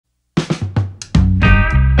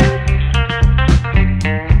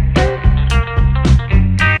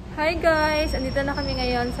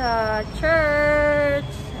namin sa church.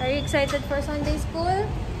 Are you excited for Sunday school?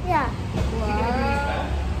 Yeah. Wow.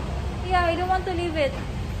 Yeah, I don't want to leave it.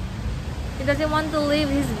 He doesn't want to leave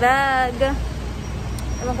his bag.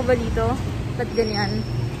 Ewan ko ba dito? Ba't ganyan?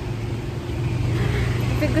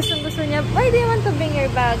 If gusto niya, why do you want to bring your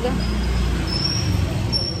bag?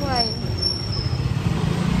 Why?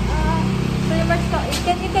 So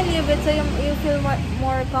you can leave it so you feel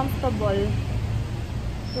more comfortable.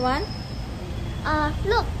 You want?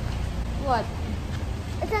 Look. What?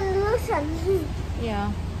 It's an illusion.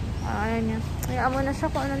 Yeah. Ayan niya. Hayaan mo na siya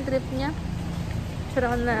kung anong trip niya.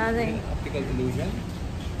 Sarawan na ano eh. Optical illusion?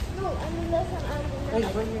 No, an illusion.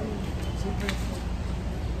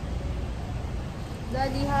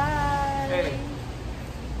 Daddy, hi! Hey.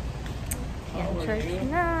 Yan, church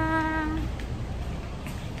na.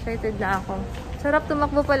 Excited na ako. Sarap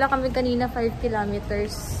tumakbo pala kami kanina, 5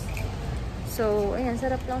 kilometers. So, ayan,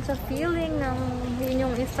 sarap lang sa feeling ng yun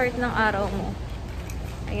yung start ng araw mo.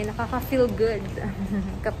 Ayan, nakaka-feel good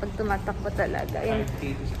kapag tumatakbo talaga. Ayan,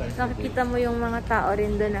 nakikita mo yung mga tao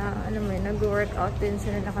rin doon na, ano mo yun, nag-workout din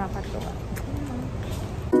sila, nakakatuwa.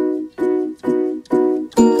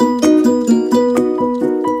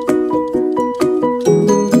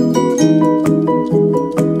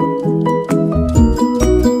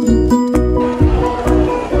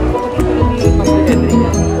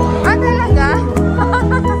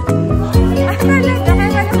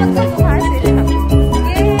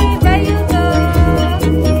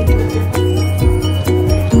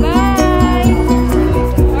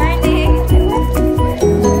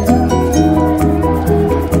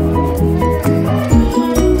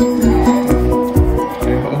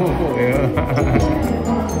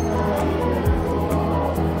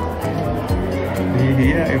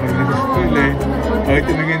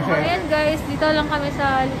 Ayan guys, dito lang kami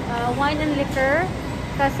sa wine and liquor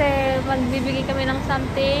kasi magbibigay kami ng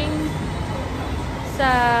something sa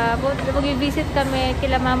mag-visit kami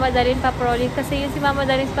kila Mama Darlene Paprolin kasi yun si Mama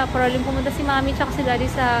Darlene Paprolin pumunta si Mami tsaka si Daddy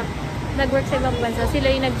sa nag-work sa ibang bansa. Sila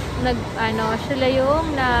yung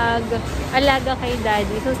nag-alaga kay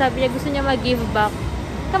Daddy. So sabi niya gusto niya mag-give back.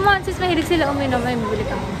 Come on, sis, mahilig sila uminom. Ay, mabili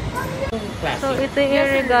kami. So, ito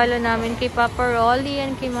yung regalo namin kay Papa Rolly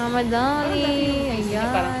and kay Mama Dolly. Ayan.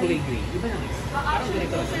 Parang kulay green. Iba lang. Parang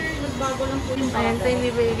ganito. Ayan, ito yung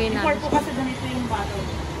bibigay namin. Before po kasi ganito yung bottle.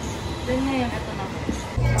 Then ngayon, ito na.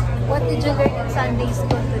 What did you learn in Sunday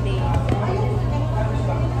school today?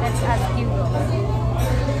 Let's ask you.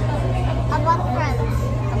 About friends.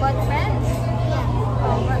 About friends? Yeah.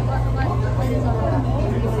 Oh, what is all about?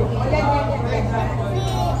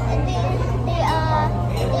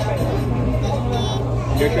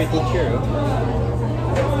 You're a great teacher, oh.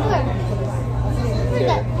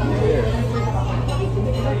 Here. Here.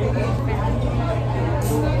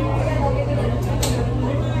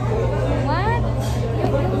 What?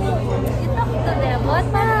 You talk to them? What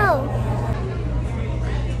now?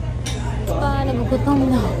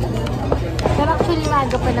 Nagugutom na. Pero actually,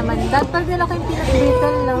 maaga pa naman. Dapat nila ko yung peanut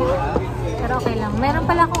brittle, no? Pero okay lang. Meron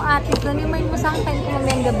pala akong atis doon. Yung may musang time ko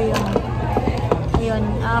mamayang gabi yun. Ayun.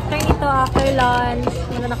 After ito, after lunch,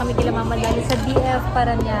 muna na kami kila Mama Dali sa DF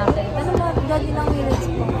para niya. Ano mo, daddy ng minutes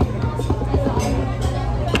po.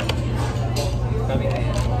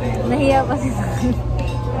 Nahiya pa si San.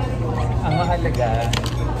 Ang mahalaga,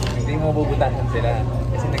 hindi mo bubutasan sila.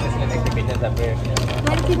 Kasi sila nag-tipid na sa prayer.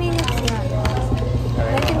 20 minutes nga.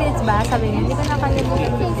 20 minutes ba? Sabi niya. Hindi ko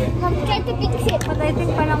nakalimutan. Try to fix it. But I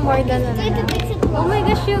think parang more than Try to fix it. Oh my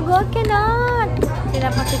gosh, you go cannot!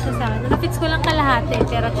 Pinapakit ko sa akin. Na-fix ko lang kalahati,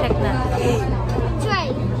 pero check na.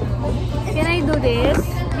 Try. Can I do this?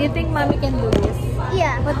 Do you think Mommy can do this?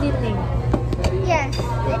 Yeah. What do you think? Yes.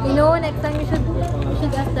 You know, next time you should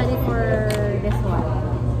ask Daddy for this one.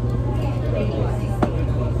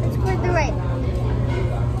 It's for the right.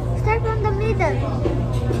 Start from the middle.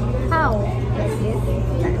 How? Like this?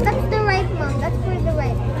 That's the right, Mom. That's for the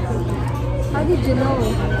right. How did you know?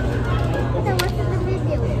 Because I watched the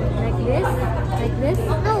video. Like this? Like this?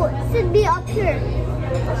 No, it should be up here.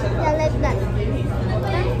 Yeah, like that.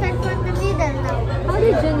 Then start from the middle now. How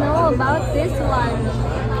did you know about this one?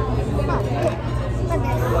 Mom, look. Look at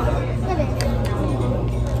this. Look at this.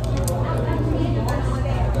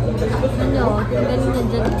 Ano? Tingnan niya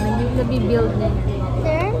dyan. Nabibuild na.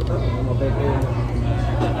 There.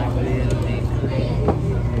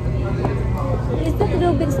 Is that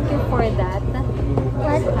Rubik's Cube for that?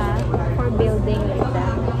 What? Ha? For building like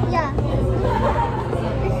that? Yeah.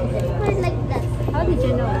 It's for like that. How did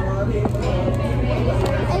you know?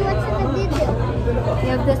 I watched the video. You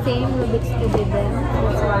have the same Rubik's Cube with them?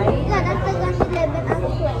 That's why? Yeah, that's the gun 11 and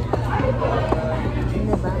 12.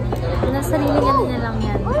 Diba? Nasa sariling ano na lang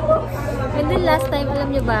yan. And then last time, alam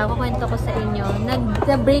nyo ba, kukwento ko sa inyo,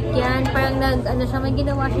 nag-break yan, parang ano siya, may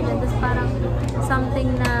ginawa siya dyan, tapos parang something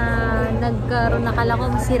na nagkaroon, nakala ko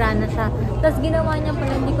masira na siya. Tapos ginawa niya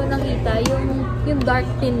pala, hindi ko nakita, yung dark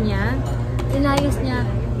pin niya, inayos niya.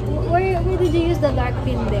 Where did you use the dark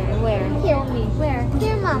pin there? Where? Here. Show me. Where?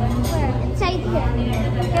 Here, Mom. Where? Inside here.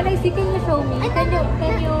 Can I see? Can you show me? Can you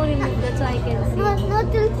remove that so I can see? No, I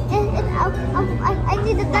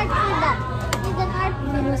need the dark for that. I need the dark.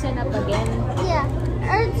 Loosen up again. Yeah.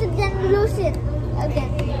 Or to then loosen again.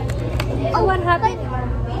 Oh, what happened?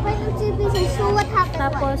 When you see pieces, so what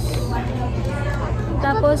happened?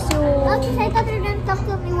 Tapos yung... No, I thought you didn't talk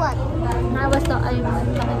to me. What? I'm talking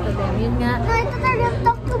to them. Yun nga. No, I thought you didn't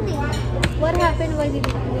talk to me. What happened? Why did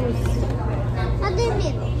it lose? What do you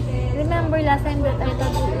mean? Remember last time that I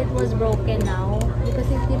thought it was broken now? Because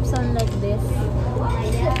it keeps on like this.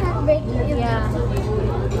 You can't break it. Yeah.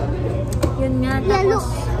 Yun nga. Yeah, Tapos, look.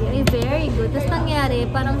 very good. Tapos nangyari,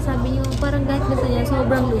 parang sabi niyo, parang kahit gusto niya,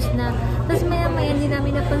 sobrang loose na. Tapos maya-maya, hindi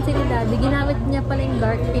namin napansin ni Daddy. Ginamit niya pala yung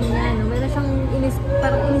dark pin niya. No? Meron siyang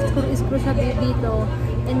parang in-screw siya dito.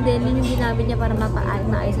 And then, yun yung ginamit niya para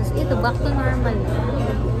maayos. Ito, back to normal.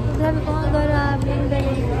 Sabi ko, ang grabe, ang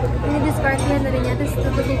galing. Ini-discard na rin niya. Tapos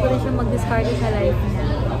natututo rin siya mag-discard sa life niya.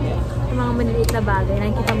 Yung mga maliliit na bagay.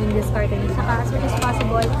 Nakikita mo yung discard niya. Saka, as much as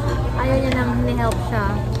possible, ayaw niya nang ni-help siya.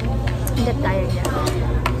 Hanggat kaya niya.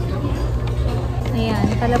 Ayan,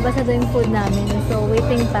 palabas na doon yung food namin. So,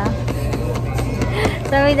 waiting pa.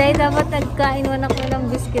 Sabi dahil dapat nagkain mo na ko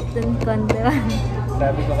ng biscuit dun kon, diba?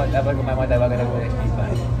 Sabi ko, dapat kumamatawagan na muna yung iba.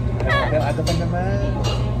 Aga pa naman.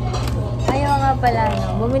 Ayaw nga pala,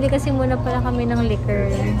 no? Bumili kasi muna pala kami ng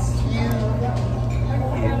liquor.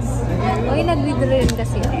 Uy, nag-withdraw yun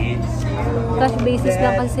kasi. Cash basis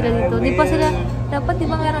lang kasi sila dito. Di pa sila, dapat di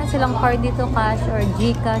ba meron silang card dito, cash or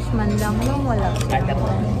Gcash man lang. No, wala.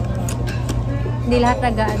 Hindi lahat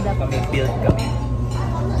nag-a-adapt. Kami build kami.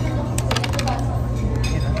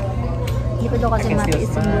 Hindi ko daw kasi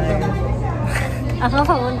matiis yung luto mo. Ako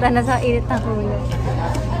papunta na sa init ng ulo.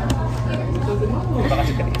 Diba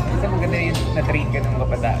kasi maganda yung na-train ka ng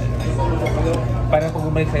kapataan. Parang pag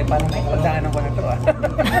bumalik sa'yo, parang ay, pagdaanan ko na ito ah.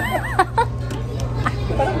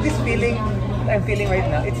 Parang this feeling I'm feeling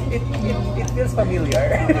right now, it feels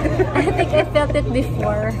familiar. I think I felt it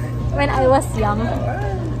before when I was young.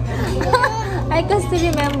 I can still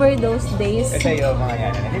remember those days. Kasi yung mga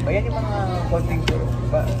yan, di ba? Yan yung mga konting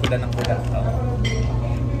kuda ng kuda.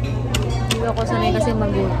 Hindi ako sanay kasi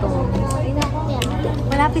magutom.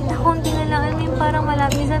 Malapit na konti na lang. I mean, parang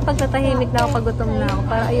malapit. Minsan pagtatahimik na ako, pag gutom na ako.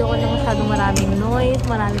 Parang ayoko na masyadong maraming noise,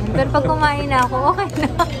 maraming. Pero pag kumain na ako, okay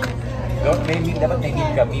na. Dapat may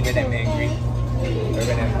meet kami when I'm angry. Or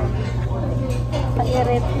when I'm hungry.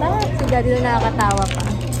 Pairit na. Si Daddy na nakakatawa pa.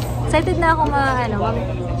 Excited na ako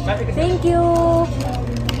thank you!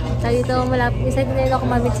 Tayo dito, excited na ako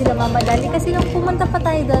mamit sila Mama Dali. Kasi nung pumunta pa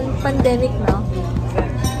tayo doon, pandemic, no?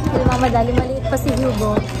 Sila Mama Dali, maliit pa si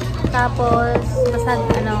Hugo. Tapos, basta,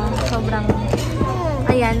 sobrang,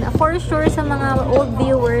 ayan, for sure sa mga old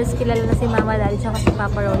viewers, kilala na si Mama Dali tsaka si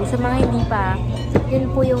Papa Rolly. Sa mga hindi pa, yun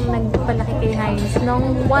po yung nagpalaki kay Heinz.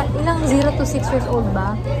 Nung, 0 to 6 years old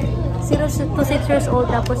ba? 0 to 6 years old,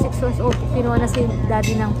 tapos 6 years old, kinuha na si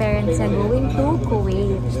Daddy ng parents niya going to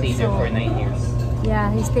Kuwait. Stayed there for 9 years.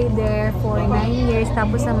 Yeah, he stayed there for 9 years.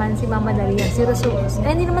 Tapos naman si Mama Dali,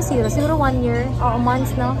 hindi naman 0, 1 year, or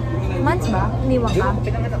months, no? Months ba? Iniwan ka?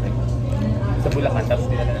 Pinanganak eh. Sa Bulacan, tapos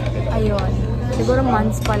pinanganak natin. Ayun. Siguro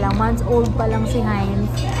months pa lang. Months old pa lang si Heinz.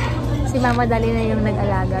 Si Mama Dali na yung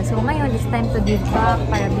nag-alaga. So ngayon, it's time to give back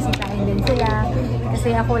para bisitahin din sila.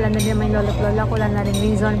 Kasi ako wala na din may lolo't lola ko, wala na rin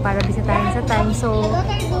reason para bisitahin sa time. So,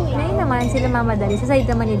 ngayon naman sila Mama Dali. Sa side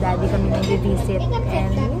naman ni Daddy kami nag-visit.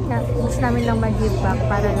 And yun na, gusto namin lang mag-give back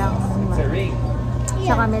para lang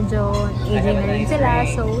saka medyo aging na rin sila.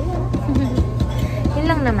 So, yun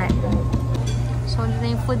lang naman. So, ito na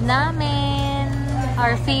yung food namin.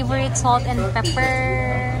 Our favorite salt and pepper.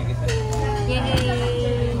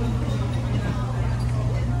 Yay!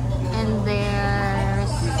 And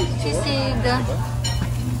there's sisig.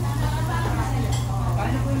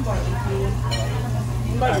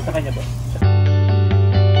 Sa kanya ba?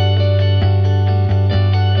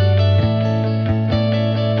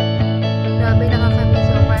 Grabe, nakakamiss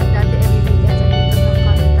yung parang dati every weekend sa dito ng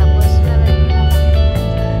kami. Tapos, meron din ako.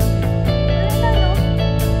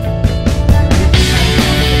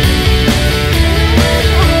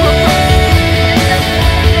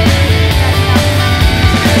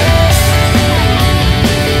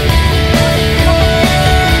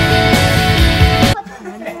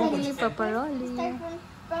 Paparoli.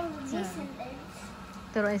 From Jason.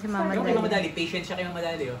 Turuan si Mama Okay, Dali. Mama Dali. Patient siya kay Mama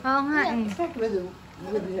Dali, oh. Oo nga eh.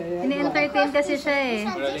 Ini-entertain kasi siya eh.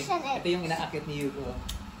 Transition Ito yung inaakit ni Hugo.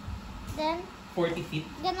 Then, 40 feet.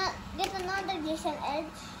 get another transition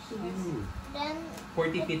edge. Then,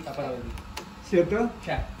 40 feet pa parang. Siya to?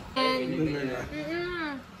 Siya.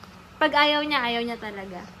 Pag ayaw niya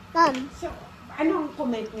talaga. Mom, Anong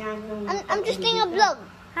comment niya? I'm just doing a vlog.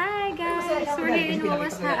 Hi guys! We're here in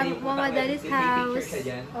Mama Dali's house.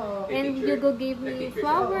 And Hugo gave me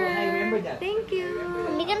flowers. Thank you!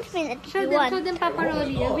 You can spin it if Show you want. them Papa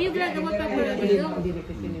Rolly. Will you vlog about Papa Rolly? Go.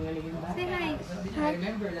 Say hi.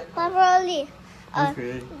 Papa Rolly.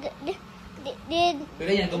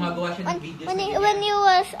 Pero yan, gumagawa siya ng videos.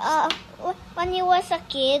 When you was a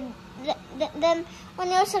kid, then when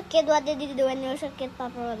you was a kid, what did you do when you was a kid,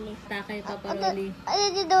 Papa Rolly? Takay Papa Rolly. What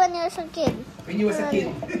did you do when you was a kid? When you was a kid.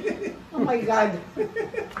 Oh my God.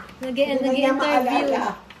 Nag-interview.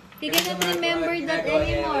 He cannot remember that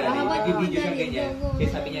anymore. How about Yung Papa video siyang Dali? ganyan. Kaya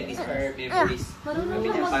sabi niya, these are memories. Marunong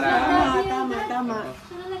ka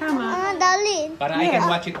Tama. Dali. Para I can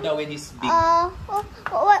watch it daw when he's big.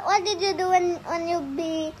 What did you do when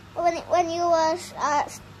you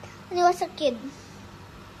was a kid?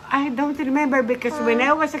 I don't remember because when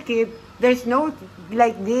I was a kid, there's no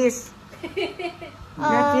like this.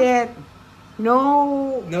 Not yet.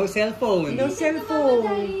 No cell phone. no cell phone.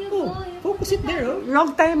 Focus it there, oh.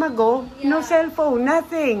 Long time ago, no cell phone,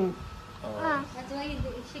 nothing. That's why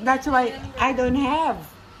That's why I don't have.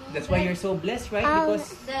 That's why you're so blessed, right?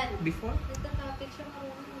 Because before,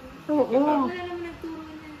 Oo.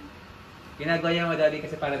 ginagawa niya madali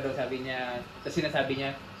kasi para daw sabi niya, tapos sinasabi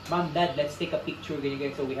niya, Mom, Dad, let's take a picture,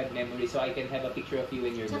 ganyan, so we have memory, so I can have a picture of you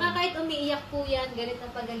when you're Tsaka gone. kahit umiiyak po yan, galit na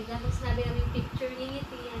pagalit na, pag sinabi namin picture,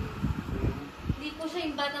 ngingiti yan. Hindi po siya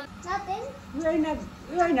yung batang... Nothing. We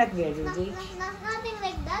are not very rich. Nothing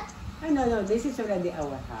like that. Oh, no, this is already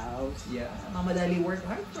our house. Yeah, Mama Dali worked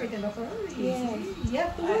hard for it and for her. Yes. You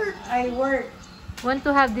have to work. I work. Want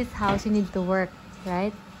to have this house, you need to work, right?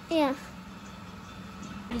 Yeah.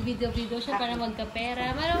 Video siya para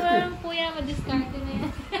magkapera. Marang po yan, mag-discarte na yan.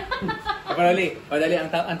 Madali,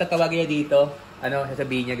 ang tatawagin niya dito, ano,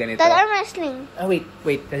 sasabihin niya ganito. Dad, I'm wrestling.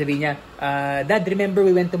 Wait, sasabihin niya, Dad, remember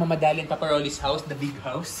we went to Mama Dali and Papa Rolly's house, the big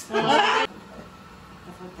house?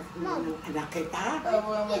 Anak kita?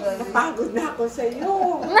 Napagod na ako sa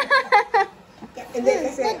iyo. Hindi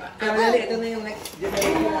kasi... Madali, ito na yung next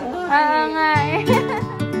generation. Oo nga eh.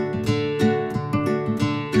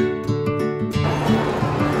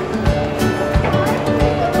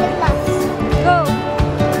 Go!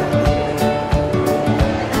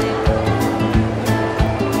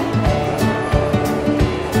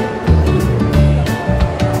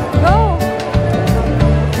 Go!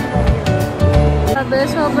 Sabi,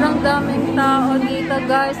 sobrang daming tao dito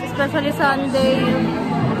guys, especially Sunday.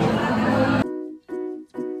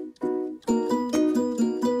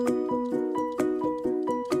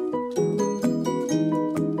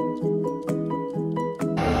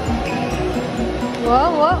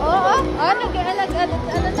 Wow. Ano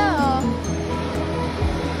na, oh.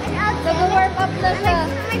 Nag-warm up na siya.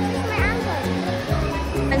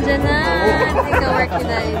 Andiyan na. Nag-work ni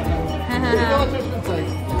Day.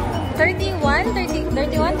 31? 30,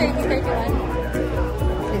 31? 30, 31?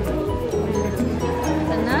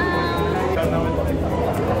 Ito na.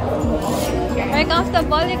 Very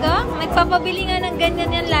comfortable, ikaw? Nagpapabili nga ng ganyan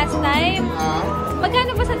yan last time.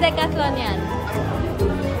 Magkano ba sa Decathlon yan?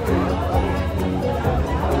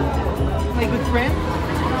 My good friend?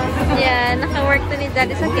 Yeah, naka-work to ni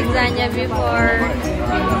Daddy sa Kidzania before.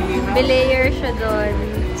 Belayer siya doon.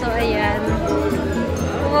 So, ayan.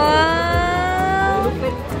 Wow!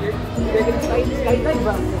 Skydive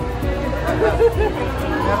ba?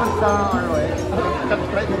 Haven't done our way.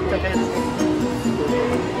 Subscribe and check it.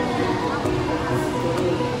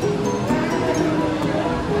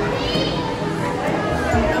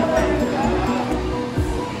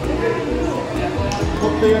 Go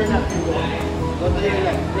to your left. Go to your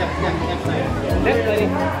left. Left side. Left, buddy.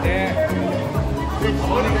 There. Switch.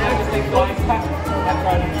 Just like going back. Left,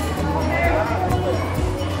 right.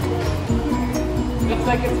 Looks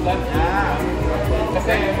like it's left. Ah.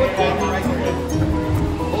 Kasi, Right here.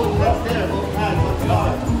 Both hands there. Both hands. Both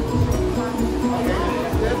God.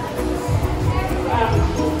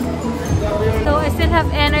 So, I still have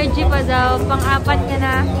energy pa daw. Pang-apat niya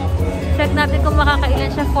na. Check natin kung makakailan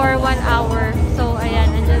siya for 1 hour. So, ayan.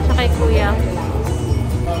 Andyan siya kay Kuya.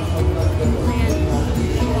 Ayan.